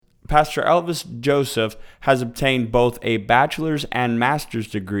Pastor Elvis Joseph has obtained both a bachelor's and master's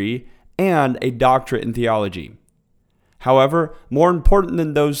degree and a doctorate in theology. However, more important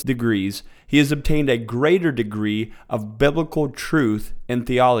than those degrees, he has obtained a greater degree of biblical truth in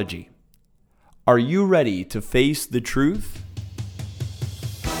theology. Are you ready to face the truth?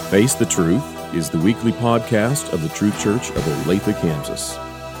 Face the Truth is the weekly podcast of the Truth Church of Olathe, Kansas.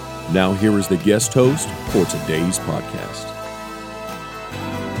 Now here is the guest host for today's podcast.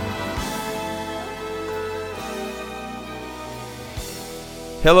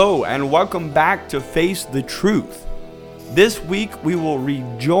 Hello, and welcome back to Face the Truth. This week, we will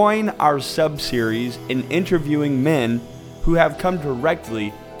rejoin our sub-series in interviewing men who have come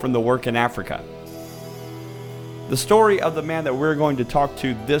directly from the work in Africa. The story of the man that we're going to talk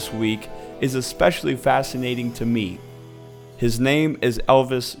to this week is especially fascinating to me. His name is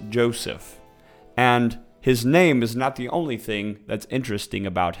Elvis Joseph, and his name is not the only thing that's interesting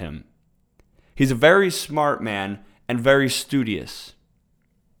about him. He's a very smart man and very studious.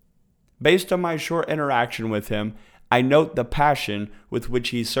 Based on my short interaction with him, I note the passion with which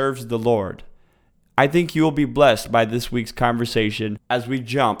he serves the Lord. I think you will be blessed by this week's conversation as we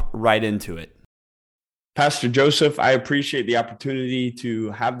jump right into it. Pastor Joseph, I appreciate the opportunity to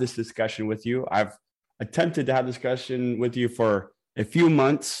have this discussion with you. I've attempted to have this discussion with you for a few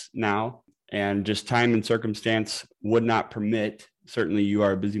months now, and just time and circumstance would not permit. Certainly, you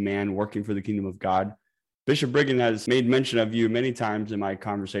are a busy man working for the kingdom of God. Bishop Brigham has made mention of you many times in my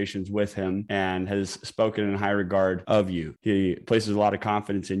conversations with him and has spoken in high regard of you. He places a lot of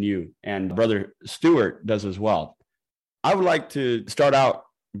confidence in you, and Brother Stewart does as well. I would like to start out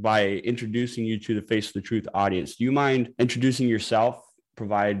by introducing you to the Face of the Truth audience. Do you mind introducing yourself,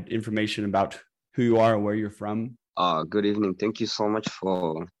 provide information about who you are and where you're from? Good evening. Thank you so much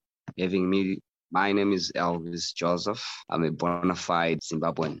for having me. My name is Elvis Joseph. I'm a bona fide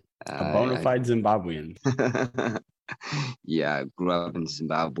Zimbabwean. A bona fide Zimbabwean. Yeah, I grew up in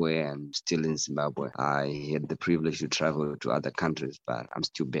Zimbabwe and still in Zimbabwe. I had the privilege to travel to other countries, but I'm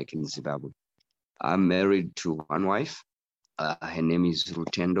still back in Zimbabwe. I'm married to one wife. Her name is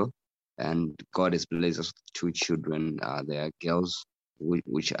Rutendo, and God has blessed us with two children. They are girls,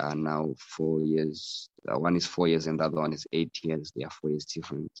 which are now 4 years. One is 4 years and the other one is 8 years. They are 4 years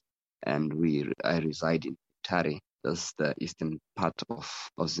different. And I reside in Mutare. That's the eastern part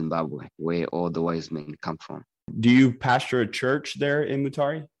of Zimbabwe, where all the wise men come from. Do you pastor a church there in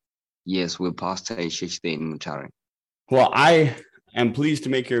Mutare? Yes, we pastor a church there in Mutare. Well, I am pleased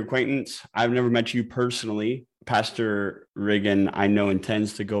to make your acquaintance. I've never met you personally. Pastor Reagan, I know,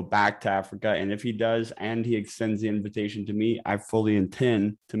 intends to go back to Africa. And if he does, and he extends the invitation to me, I fully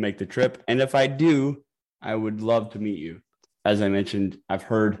intend to make the trip. And if I do, I would love to meet you. As I mentioned, I've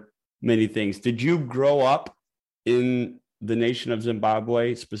heard many things. Did you grow up in the nation of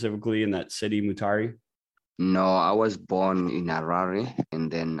Zimbabwe, specifically in that city, Mutare? No, I was born in Harare,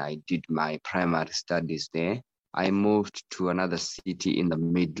 and then I did my primary studies there. I moved to another city in the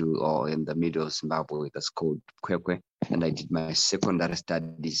middle of Zimbabwe that's called Kwekwe, and I did my secondary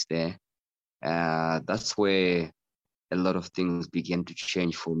studies there. That's where a lot of things began to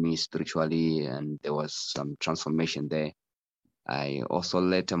change for me spiritually, and there was some transformation there. I also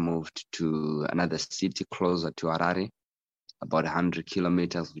later moved to another city closer to Harare, about 100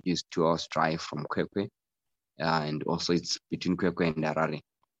 kilometers, which is 2 hours drive from Kwekwe. And also it's between Kwekwe and Harare.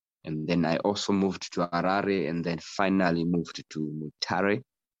 And then I also moved to Harare and then finally moved to Mutare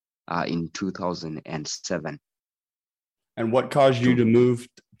in 2007. And what caused you to move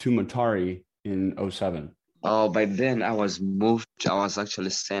to Mutare in 2007? Oh, by then I was actually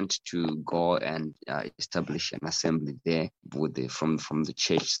sent to go and establish an assembly there from the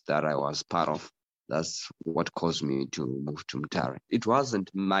church that I was part of. That's what caused me to move to Mutare. It wasn't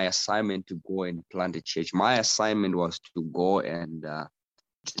my assignment to go and plant a church. My assignment was to go and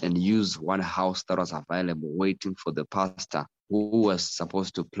use one house that was available, waiting for the pastor who was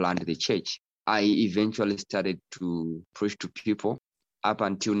supposed to plant the church. I eventually started to preach to people. Up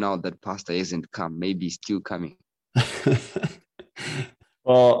until now, that pastor hasn't come. Maybe he's still coming.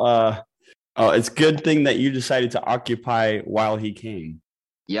 Well, it's a good thing that you decided to occupy while he came.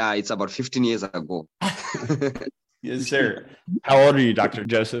 Yeah, it's about 15 years ago. Yes, sir. How old are you, Dr.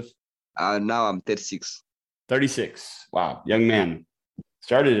 Joseph? Now I'm 36. 36. Wow, young man.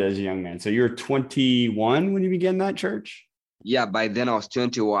 Started as a young man. So you were 21 when you began that church? Yeah, by then I was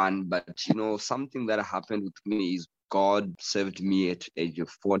 21. But, something that happened with me is God saved me at the age of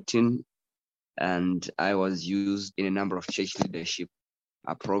 14. And I was used in a number of church leadership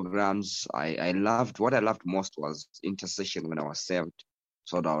programs. What I loved most was intercession when I was saved.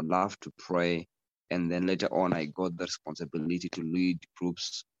 So I would love to pray. And then later on, I got the responsibility to lead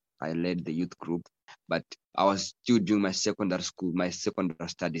groups I led the youth group, but I was still doing my secondary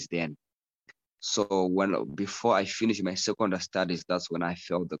studies then. So before I finished my secondary studies, that's when I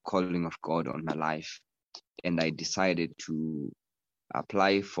felt the calling of God on my life, and I decided to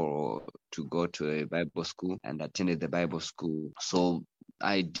apply to go to a Bible school and attended the Bible school. So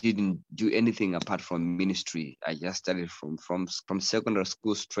I didn't do anything apart from ministry. I just started from secondary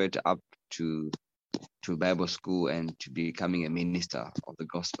school straight up to Bible school and to becoming a minister of the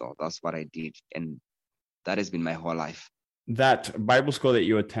gospel. That's what I did, and that has been my whole life. That Bible school that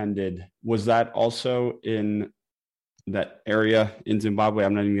you attended, was that also in that area in Zimbabwe?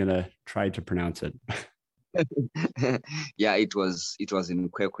 I'm not even going to try to pronounce it. Yeah, it was in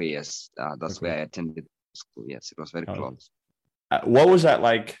Kwekwe, yes. That's Okay. where I attended school. Yes, it was very close. What was that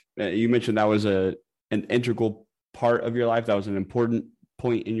like? You mentioned that was an integral part of your life. That was an important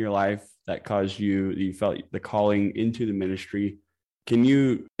point in your life that caused you felt the calling into the ministry. Can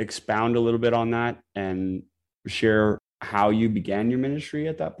you expound a little bit on that and share how you began your ministry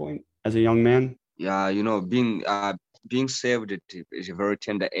at that point as a young man? Yeah, being saved at a very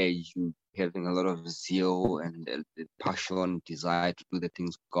tender age, you having a lot of zeal and passion, desire to do the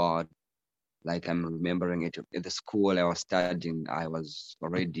things of God. Like I'm remembering it at the school I was studying, I was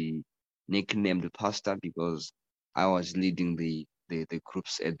already nicknamed pastor because I was leading the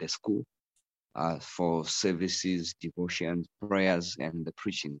groups at the school for services, devotions, prayers, and the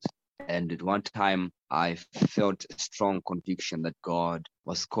preachings. And at one time, I felt a strong conviction that God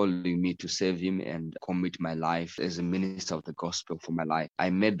was calling me to serve Him and commit my life as a minister of the gospel for my life. I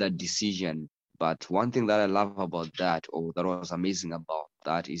made that decision. But one thing that I love about that, or that was amazing about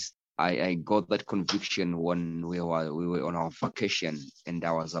that, is I got that conviction when we were on our vacation, and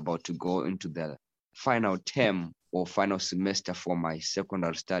I was about to go into the final term or final semester for my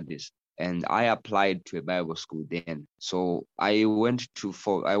secondary studies. And I applied to a Bible school then. So I went to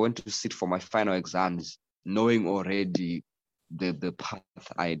sit for my final exams, knowing already the path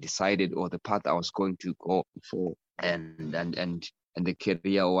I decided or the path I was going to go for, and the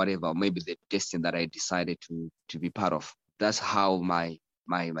career or whatever, maybe the destiny that I decided to be part of. That's how my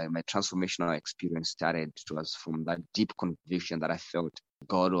transformational experience started. It was from that deep conviction that I felt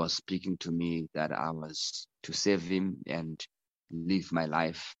God was speaking to me, that I was to serve Him and live my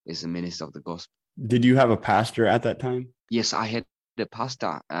life as a minister of the gospel. Did you have a pastor at that time? Yes, I had a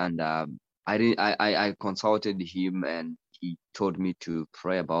pastor, and I consulted him, and he told me to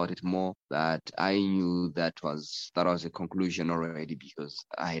pray about it more. That I knew that was a conclusion already, because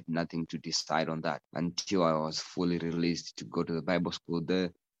I had nothing to decide on that until I was fully released to go to the Bible school.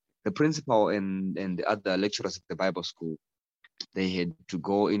 The principal and the other lecturers at the Bible school, they had to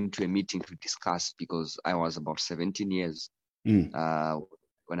go into a meeting to discuss, because I was about 17 years when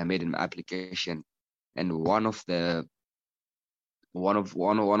I made an application, and one of the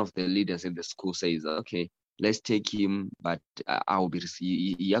leaders in the school says, "Okay, let's take him, but I will be."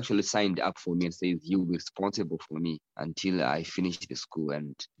 He actually signed up for me and says he will be responsible for me until I finish the school,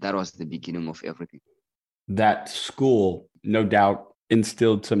 and that was the beginning of everything. That school, no doubt,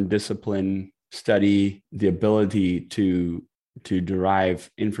 instilled some discipline, study, the ability to derive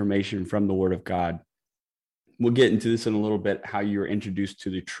information from the Word of God. We'll get into this in a little bit, how you were introduced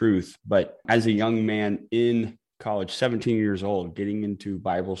to the truth. But as a young man in college, 17 years old, getting into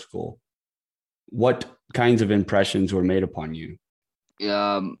Bible school, what kinds of impressions were made upon you?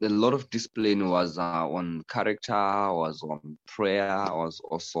 A lot of discipline was on character, was on prayer, was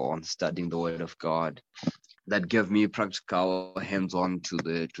also on studying the Word of God. That gave me practical hands-on to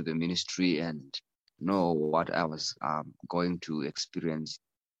the ministry and know what I was going to experience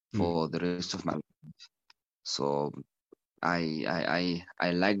for the rest of my life. So I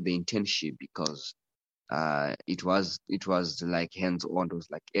like the internship because it was like hands-on. It was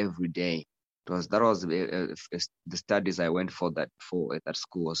like every day. The studies I went for at that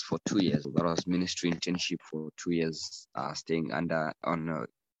school was for 2 years. That was ministry internship for 2 years, staying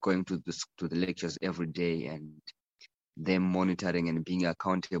going to the lectures every day, and them monitoring and being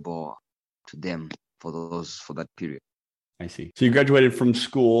accountable to them for that period. I see. So you graduated from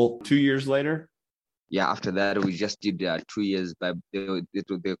school 2 years later? Yeah, after that we just did 2 years, but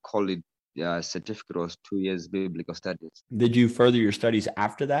they call it certificate was 2 years biblical studies. Did you further your studies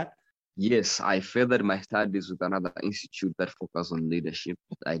after that? Yes, I furthered my studies with another institute that focused on leadership.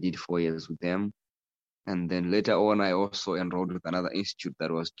 I did 4 years with them. And then later on, I also enrolled with another institute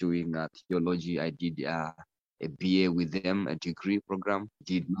that was doing theology. I did a BA with them, a degree program.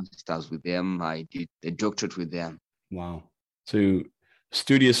 Did masters with them. I did a doctorate with them. Wow. So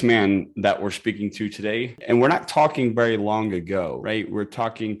studious man that we're speaking to today. And we're not talking very long ago, right? We're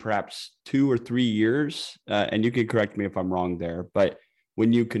talking perhaps 2 or 3 years. And you can correct me if I'm wrong there. But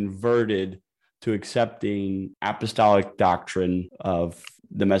when you converted to accepting apostolic doctrine of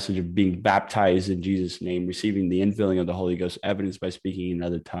the message of being baptized in Jesus' name, receiving the infilling of the Holy Ghost, evidenced by speaking in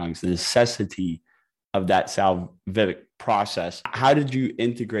other tongues, the necessity of that salvific process. How did you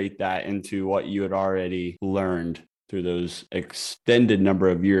integrate that into what you had already learned through those extended number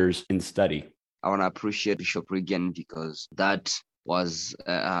of years in study? I want to appreciate Bishop Regan because that was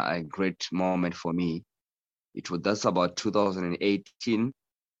a great moment for me. That's about 2018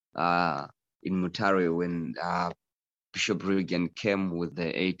 in Mutare when Bishop Regan came with the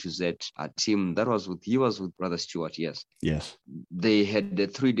A to Z team. He was with Brother Stewart, yes. Yes. They had the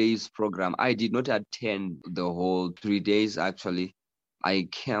 3 days program. I did not attend the whole 3 days, actually. I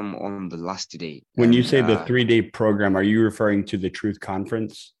came on the last day. When you say the 3-day program, are you referring to the Truth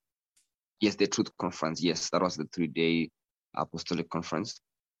Conference? Yes, the Truth Conference. Yes, that was the 3-day apostolic conference.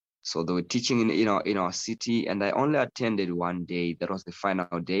 So they were teaching in our city, and I only attended one day. That was the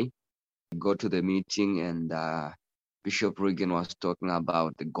final day. I go to the meeting, and Bishop Regan was talking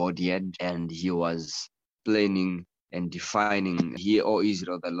about the Godhead, and he was explaining and defining, "Hear, O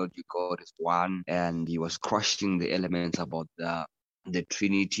Israel, the Lord your God is one," and he was crushing the elements about the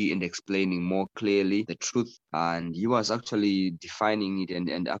Trinity and explaining more clearly the truth. And he was actually defining it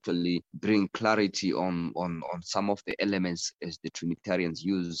and actually bring clarity on some of the elements as the Trinitarians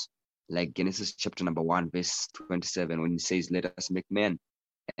use, like Genesis chapter number 1, verse 27, when he says, "Let us make man."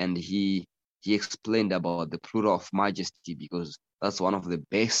 And he explained about the plural of majesty, because that's one of the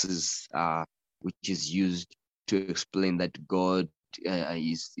bases which is used to explain that God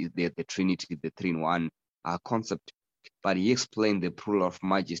is the Trinity, the 3-in-1 concept. But he explained the plural of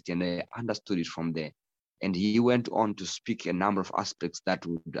majesty, and I understood it from there. And he went on to speak a number of aspects that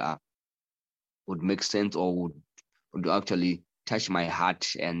would make sense or would actually touch my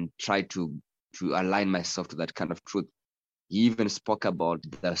heart and try to align myself to that kind of truth. He even spoke about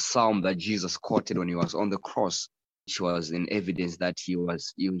the psalm that Jesus quoted when he was on the cross, which was in evidence that he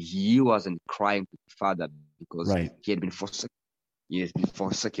wasn't crying to the Father because he had been forsaken. He has been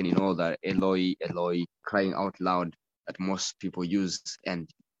forsaken, that Eloi, Eloi, crying out loud that most people use. And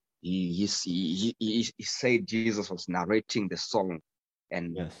he said Jesus was narrating the song,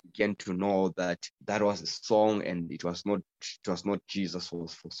 and began to know that was a song, and it was not Jesus who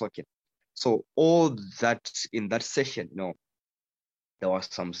was forsaken. So all that in that session, there was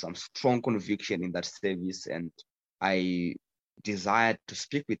some strong conviction in that service, and I desired to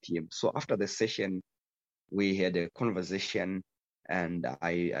speak with him. So after the session, we had a conversation, and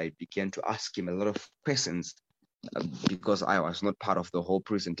I began to ask him a lot of questions because I was not part of the whole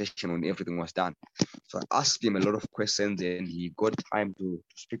presentation when everything was done. So I asked him a lot of questions, and he got time to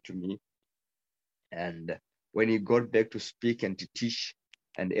speak to me. And when he got back to speak and to teach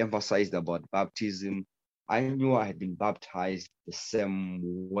and emphasized about baptism, I knew I had been baptized the same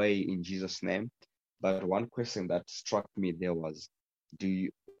way in Jesus' name. But one question that struck me there was,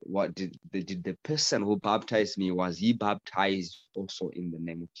 did the person who baptized me, was he baptized also in the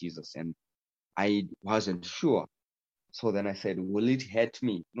name of Jesus? And I wasn't sure. So then I said, will it hurt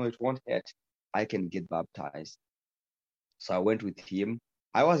me? No, it won't hurt. I can get baptized. So I went with him.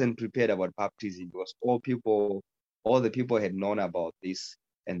 I wasn't prepared about baptism because all the people had known about this,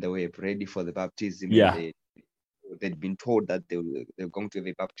 and they were ready for the baptism. Yeah. And they'd been told that they were going to have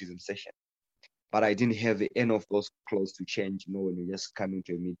a baptism session. But I didn't have any of those clothes to change. When you just come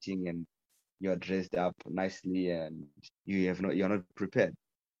into a meeting and you're dressed up nicely and you're not prepared.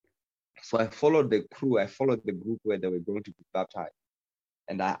 So I followed the crew. I followed the group where they were going to be baptized.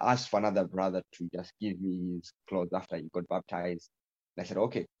 And I asked for another brother to just give me his clothes after he got baptized. And I said,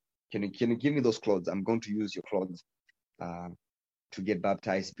 okay, can you give me those clothes? I'm going to use your clothes to get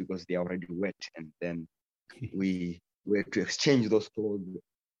baptized because they are already wet. And then we were to exchange those clothes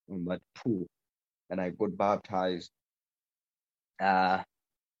on that pool. And I got baptized. Then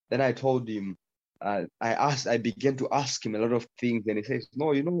I told him, I began to ask him a lot of things. And he says, no,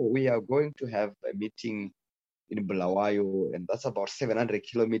 we are going to have a meeting in Bulawayo, and that's about 700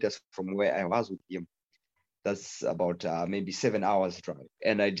 kilometers from where I was with him. That's about maybe 7 hours drive.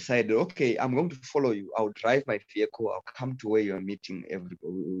 And I decided, okay, I'm going to follow you. I'll drive my vehicle. I'll come to where you're meeting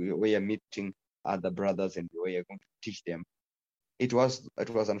where you're meeting other brothers and where you're going to teach them. It was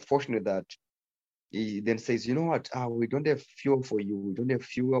unfortunate that he then says, you know what, we don't have fuel for you. We don't have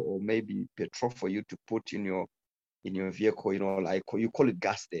fuel or maybe petrol for you to put in your vehicle, like you call it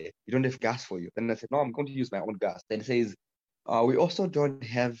gas there. You don't have gas for you. Then I said, no, I'm going to use my own gas. Then he says, we also don't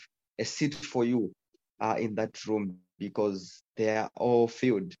have a seat for you in that room because they are all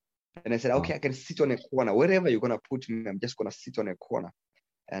filled. And I said, okay, I can sit on a corner. Wherever you're going to put me, I'm just going to sit on a corner.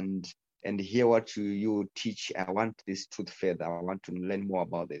 And and hear what you teach. I want this truth further. I want to learn more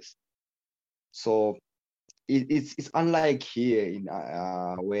about this. So it's unlike here in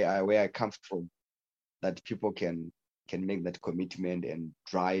where I come from, that people can make that commitment and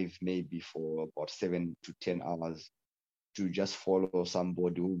drive maybe for about 7 to 10 hours to just follow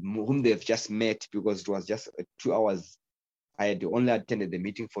somebody whom they've just met, because it was just 2 hours. I had only attended the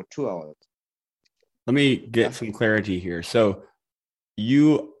meeting for 2 hours. Let me get some clarity here. So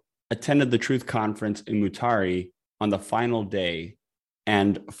you attended the Truth Conference in Mutare on the final day,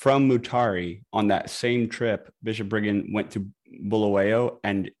 and from Mutare on that same trip, Bishop Brigham went to Bulawayo,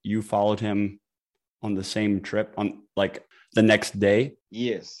 and you followed him on the same trip on like the next day?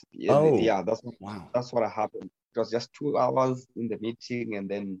 Yes. Oh, yeah. That's what happened. It was just 2 hours in the meeting, and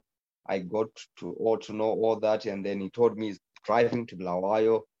then I got to know all that, and then he told me he's driving to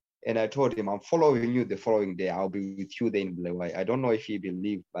Bulawayo, and I told him I'm following you the following day. I'll be with you then in Bulawayo. I don't know if he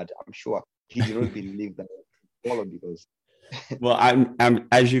believed, but I'm sure he did not believe that I followed, because. Well, I'm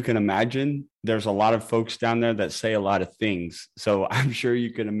as you can imagine, there's a lot of folks down there that say a lot of things, so I'm sure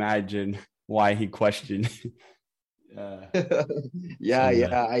you can imagine why he questioned. Yeah,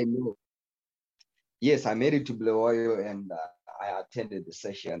 I know. Yes, I made it to Bulawayo, and I attended the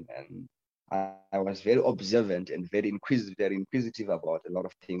session, and I was very observant and very inquisitive about a lot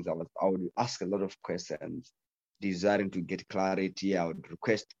of things. I would ask a lot of questions, desiring to get clarity. I would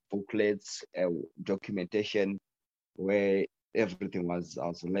request booklets, documentation, where everything was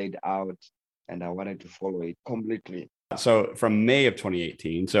laid out, and I wanted to follow it completely. So from May of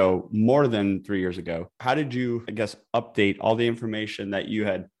 2018, so more than 3 years ago, how did you, I guess, update all the information that you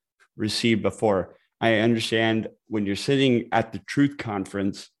had received before? I understand when you're sitting at the Truth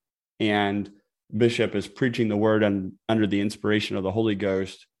Conference and Bishop is preaching the word under the inspiration of the Holy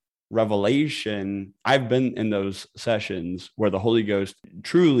Ghost, revelation, I've been in those sessions where the Holy Ghost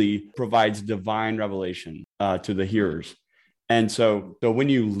truly provides divine revelation to the hearers. And so when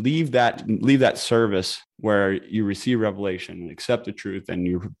you leave that service where you receive revelation and accept the truth and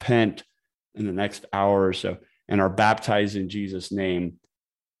you repent in the next hour or so and are baptized in Jesus' name,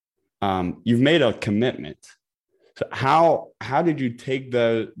 you've made a commitment. So how did you take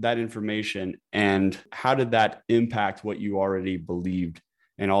that information, and how did that impact what you already believed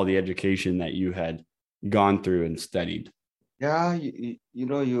and all the education that you had gone through and studied? Yeah,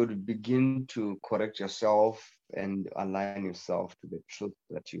 you would begin to correct yourself and align yourself to the truth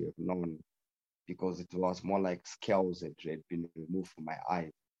that you have known, because it was more like scales that had been removed from my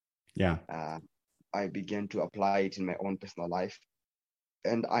eyes. Yeah. I began to apply it in my own personal life,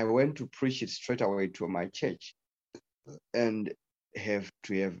 and I went to preach it straight away to my church, and had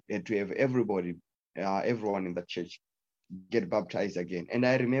to have everybody, everyone in the church get baptized again. And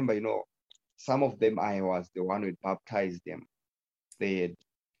I remember, some of them, I was the one who baptized them. They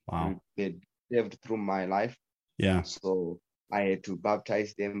lived through my life. Yeah. So I had to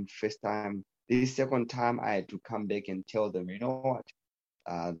baptize them first time. This second time, I had to come back and tell them, you know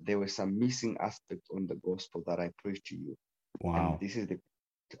what? There were some missing aspects on the gospel that I preached to you. Wow. And this is the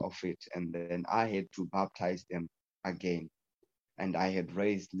of it. And then I had to baptize them again. And I had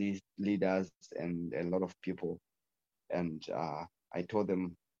raised leaders and a lot of people. And I told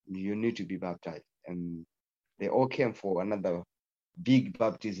them, you need to be baptized. And they all came for another big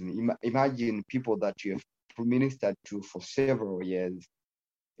baptism. Imagine people that you have ministered to for several years,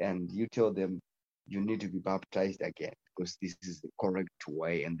 and you tell them you need to be baptized again, because this is the correct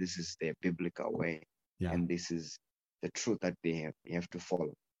way, and this is the biblical way, and this is the truth that they have to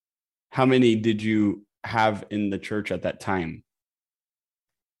follow. How many did you have in the church at that time?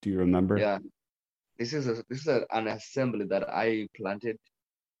 Do you remember? Yeah, this is an assembly that I planted,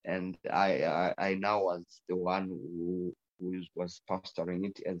 and I now was the one who was pastoring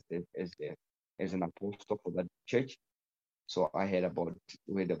it as an apostle for that church. So we had about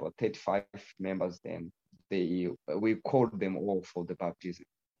 35 members then. We called them all for the baptism.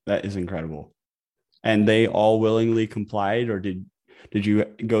 That is incredible. And they all willingly complied, or did you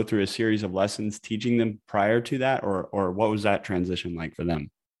go through a series of lessons teaching them prior to that, or what was that transition like for them?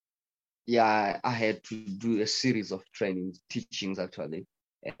 Yeah, I had to do a series of teachings actually,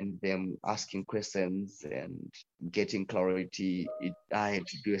 and them asking questions and getting clarity. I had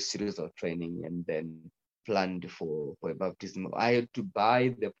to do a series of training and then planned for a baptism. I had to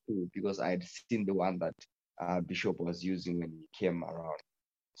buy the pool because I had seen the one that Bishop was using when he came around.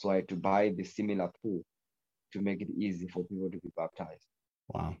 So I had to buy the similar pool to make it easy for people to be baptized.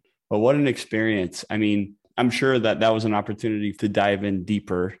 Wow. Well, what an experience. I mean, I'm sure that was an opportunity to dive in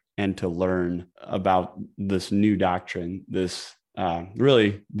deeper and to learn about this new doctrine, this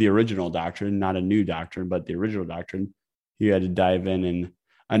really the original doctrine, not a new doctrine, but the original doctrine. You had to dive in and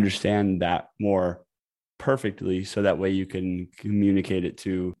understand that more perfectly, so that way you can communicate it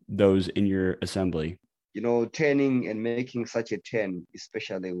to those in your assembly? Turning and making such a turn,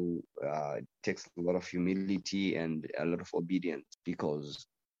 especially, takes a lot of humility and a lot of obedience, because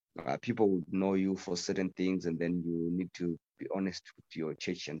people would know you for certain things, and then you need to be honest with your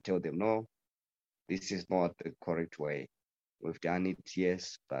church and tell them, no, this is not the correct way. We've done it,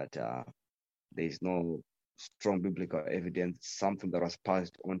 yes, but there's no strong biblical evidence, something that was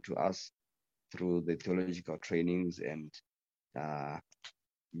passed on to us through the theological trainings, and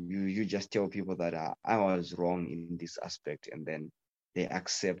you just tell people that I was wrong in this aspect, and then they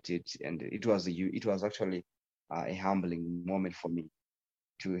accept it. And it was actually a humbling moment for me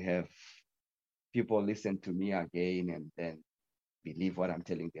to have people listen to me again and then believe what I'm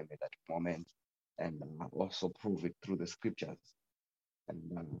telling them at that moment, and also prove it through the scriptures.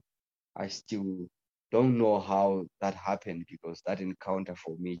 And I still don't know how that happened, because that encounter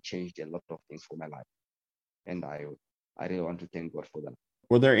for me changed a lot of things for my life, and I really want to thank God for that.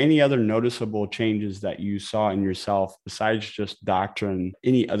 Were there any other noticeable changes that you saw in yourself besides just doctrine?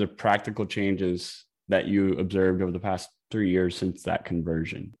 Any other practical changes that you observed over the past 3 years since that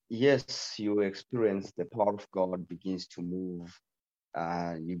conversion? Yes, you experience the power of God begins to move.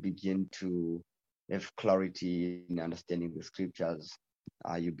 You begin to have clarity in understanding the scriptures.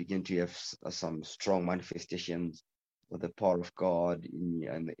 You begin to have some strong manifestations of the power of God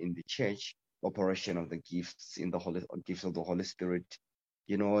in the church, operation of the gifts gifts of the Holy Spirit.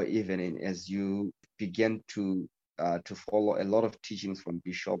 As you begin to follow a lot of teachings from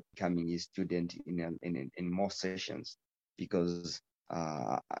Bishop, becoming his student in more sessions, because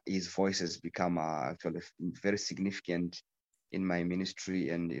his voice has become actually very significant in my ministry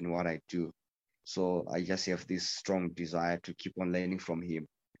and in what I do. So I just have this strong desire to keep on learning from him.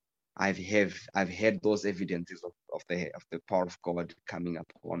 I've had those evidences of the power of God coming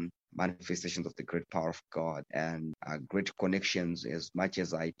upon, manifestations of the great power of God, and great connections, as much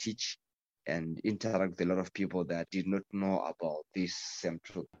as I teach and interact with a lot of people that did not know about this same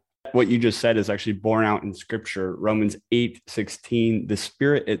truth. What you just said is actually borne out in scripture. Romans 8:16, the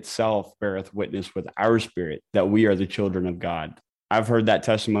Spirit itself beareth witness with our spirit that we are the children of God. I've heard that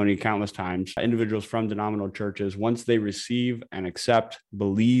testimony countless times. Individuals from denominational churches, once they receive and accept,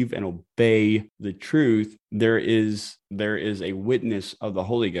 believe, and obey the truth, there is a witness of the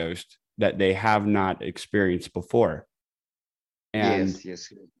Holy Ghost that they have not experienced before. And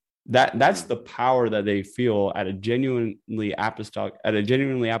yes. That's the power that they feel at a genuinely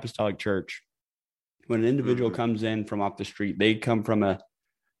apostolic church. When an individual comes in from off the street, they come from a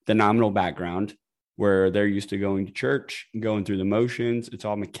denominational background where they're used to going to church, going through the motions. It's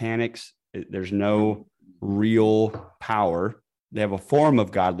all mechanics. There's no real power. They have a form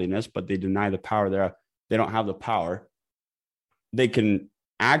of godliness, but they deny the power there. They don't have the power. They can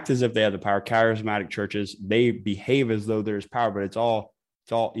act as if they have the power. Charismatic churches, they behave as though there's power, but it's all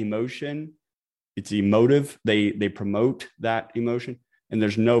emotion. It's emotive. They promote that emotion, and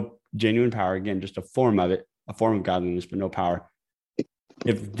there's no genuine power. Again, just a form of it, a form of godliness, but no power.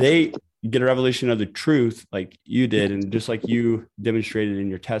 If they get a revelation of the truth like you did, and just like you demonstrated in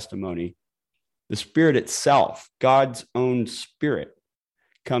your testimony, the Spirit itself, God's own Spirit,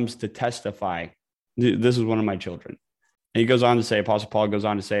 comes to testify. This is one of my children. And he goes on to say, Apostle Paul goes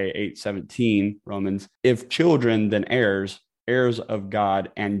on to say, 8:17, Romans, if children, then heirs of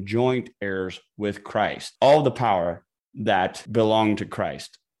God and joint heirs with Christ. All the power that belonged to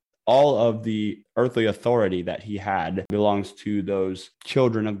Christ, all of the earthly authority that he had belongs to those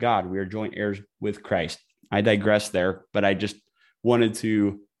children of God. We are joint heirs with Christ. I digress there, but I just wanted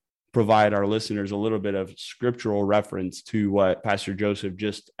to provide our listeners a little bit of scriptural reference to what Pastor Joseph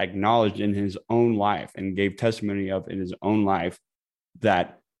just acknowledged in his own life and gave testimony of in his own life,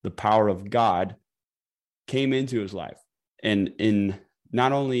 that the power of God came into his life, and in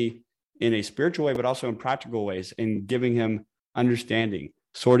not only in a spiritual way, but also in practical ways, in giving him understanding,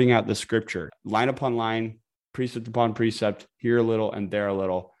 sorting out the scripture, line upon line, precept upon precept, here a little and there a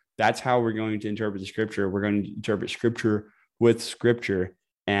little. That's how we're going to interpret the scripture. We're going to interpret scripture with scripture.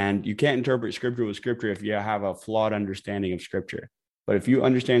 And you can't interpret scripture with scripture if you have a flawed understanding of scripture. But if you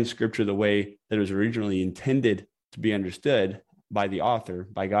understand scripture the way that it was originally intended to be understood by the author,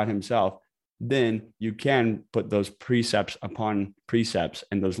 by God himself, then you can put those precepts upon precepts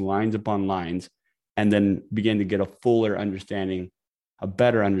and those lines upon lines, and then begin to get a fuller understanding, a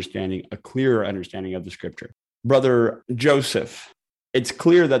better understanding, a clearer understanding of the scripture. Brother Joseph, it's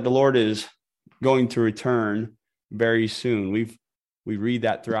clear that the Lord is going to return very soon. We read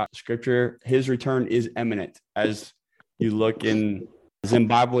that throughout scripture. His return is imminent. As you look in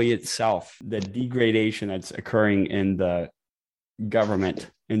Zimbabwe itself, the degradation that's occurring in the government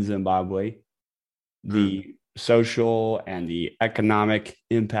in Zimbabwe, the social and the economic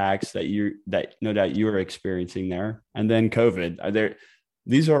impacts that no doubt you are experiencing there, and then COVID.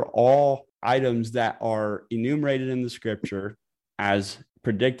 These are all items that are enumerated in the scripture as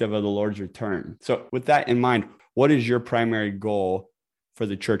predictive of the Lord's return. So with that in mind, what is your primary goal for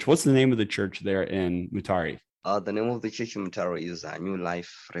the church? What's the name of the church there in Mutare? The name of the church in Mutare is New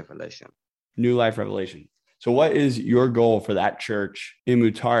Life Revelation. New Life Revelation. So what is your goal for that church in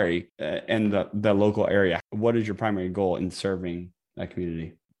Mutare and the local area? What is your primary goal in serving that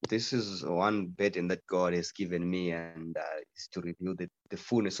community? This is one burden that God has given me, and is to reveal the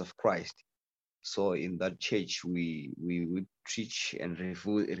fullness of Christ. So in that church, we preach and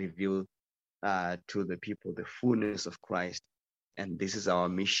reveal to the people the fullness of Christ. And this is our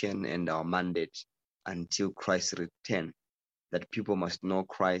mission and our mandate until Christ return, that people must know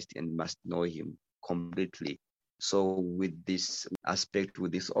Christ and must know him completely. So with this aspect,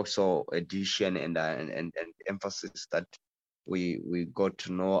 with this also addition and emphasis that we got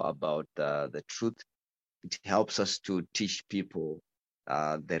to know about the truth, it helps us to teach people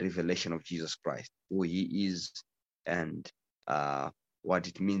the revelation of Jesus Christ, who he is, and what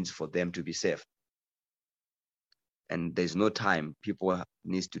it means for them to be saved. And there's no time. People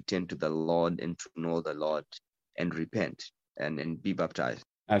needs to turn to the Lord and to know the Lord and repent and be baptized.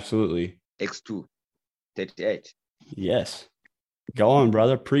 Absolutely. Acts 2:38. Yes. Go on,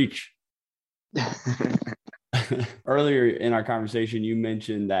 brother. Preach. Earlier in our conversation, you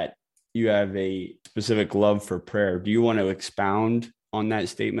mentioned that you have a specific love for prayer. Do you want to expound on that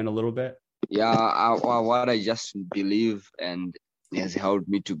statement a little bit? Yeah, what I just believe and has helped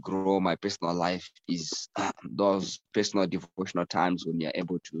me to grow my personal life is those personal devotional times when you're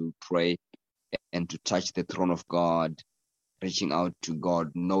able to pray and to touch the throne of God, reaching out to God,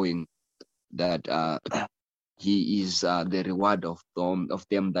 knowing that he is the reward of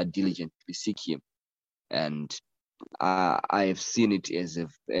them that diligently seek him. And I have seen it as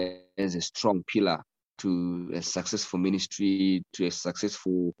a strong pillar to a successful ministry, to a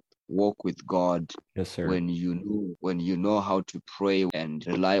successful walk with God. Yes, sir. When you know how to pray and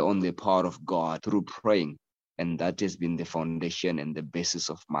rely on the power of God through praying. And that has been the foundation and the basis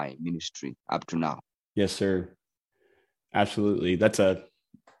of my ministry up to now. Yes, sir. Absolutely.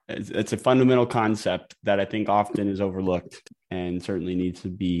 It's a fundamental concept that I think often is overlooked and certainly needs to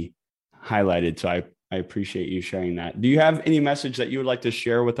be highlighted. So I appreciate you sharing that. Do you have any message that you would like to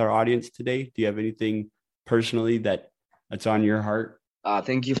share with our audience today? Do you have anything personally that's on your heart?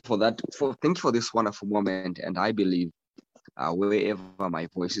 Thank you for that. Thank you for this wonderful moment. And I believe wherever my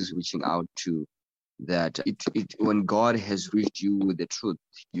voice is reaching out to, that when God has reached you with the truth,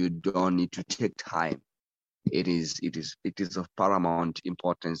 you don't need to take time. It is of paramount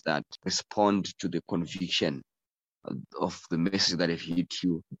importance that respond to the conviction of the message that have hit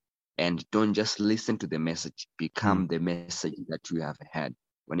you, and don't just listen to the message. Become the message that you have had.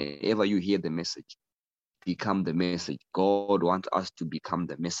 Whenever you hear the message, become the message. God wants us to become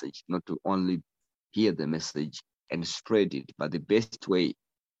the message, not to only hear the message and spread it, but the best way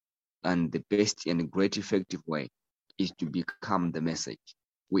and the best and great effective way is to become the message.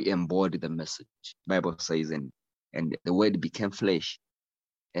 We embody the message. Bible says, and the word became flesh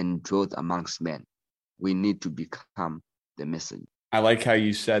and dwelt amongst men. We need to become the message. I like how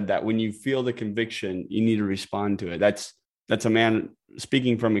you said that when you feel the conviction, you need to respond to it. That's a man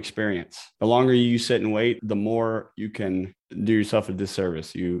speaking from experience. The longer you sit and wait, the more you can do yourself a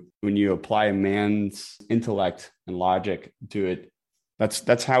disservice. When you apply a man's intellect and logic to it,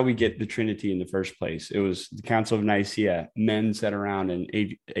 that's how we get the Trinity in the first place. It was the Council of Nicaea. Men sat around in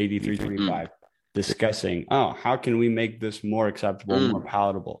AD 325 discussing, how can we make this more acceptable, more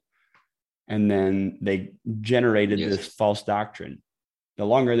palatable? And then they generated this false doctrine. The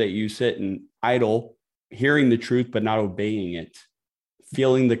longer that you sit and idle, hearing the truth but not obeying it,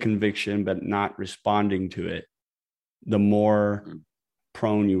 feeling the conviction but not responding to it, the more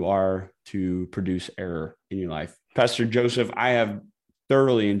prone you are to produce error in your life. Pastor Joseph, I have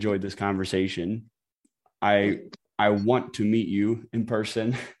thoroughly enjoyed this conversation. I want to meet you in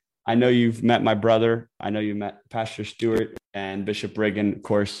person. I know you've met my brother. I know you met Pastor Stewart and Bishop Reagan, of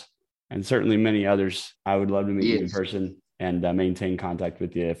course, and certainly many others. I would love to meet you in person and maintain contact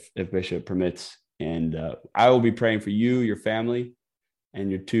with you if Bishop permits. And I will be praying for you, your family, and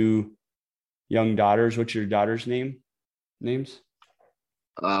your two young daughters. What's your daughter's names?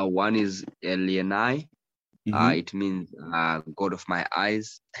 One is Elienai. It means God of my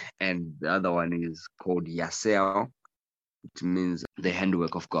eyes. And the other one is called Yasel. It means the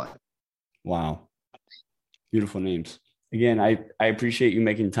handwork of God. Wow. Beautiful names. Again, I appreciate you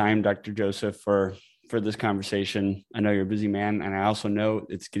making time, Dr. Joseph, for for this conversation. I know you're a busy man, and I also know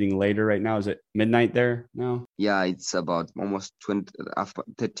it's getting later right now. Is it midnight there now? Yeah, it's about almost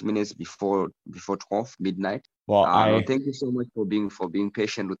 30 minutes before 12 midnight. Well, thank you so much for being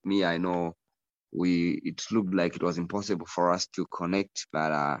patient with me. I know it looked like it was impossible for us to connect,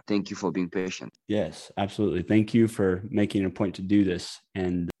 but thank you for being patient. Yes, absolutely. Thank you for making a point to do this,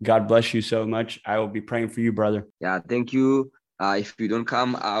 and God bless you so much. I will be praying for you, brother. Yeah, thank you. If you don't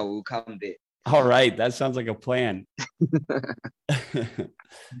come, I will come there. All right, that sounds like a plan.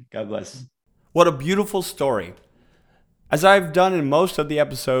 God bless. What a beautiful story. As I've done in most of the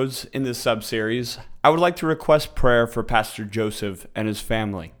episodes in this sub-series, I would like to request prayer for Pastor Joseph and his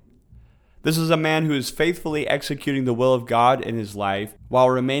family. This is a man who is faithfully executing the will of God in his life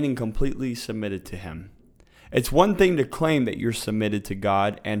while remaining completely submitted to him. It's one thing to claim that you're submitted to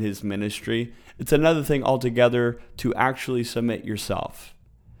God and his ministry. It's another thing altogether to actually submit yourself.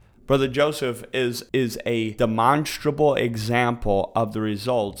 Brother Joseph is a demonstrable example of the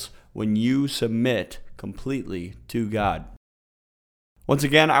results when you submit completely to God. Once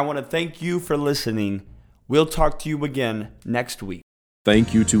again, I want to thank you for listening. We'll talk to you again next week.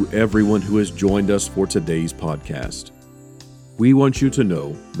 Thank you to everyone who has joined us for today's podcast. We want you to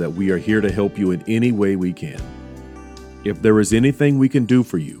know that we are here to help you in any way we can. If there is anything we can do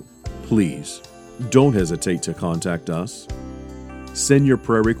for you, please don't hesitate to contact us. Send your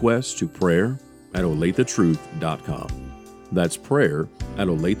prayer requests to prayer@olathetruth.com. That's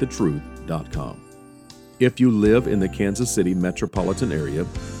prayer@olathetruth.com. If you live in the Kansas City metropolitan area,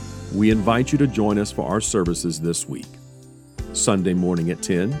 we invite you to join us for our services this week. Sunday morning at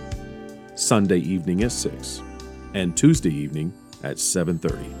 10, Sunday evening at 6, and Tuesday evening at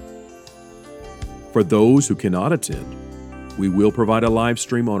 7:30. For those who cannot attend, we will provide a live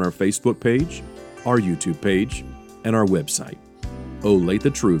stream on our Facebook page, our YouTube page, and our website,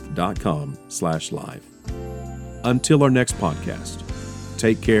 olathetruth.com/live. Until our next podcast,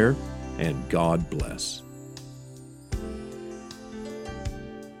 take care and God bless.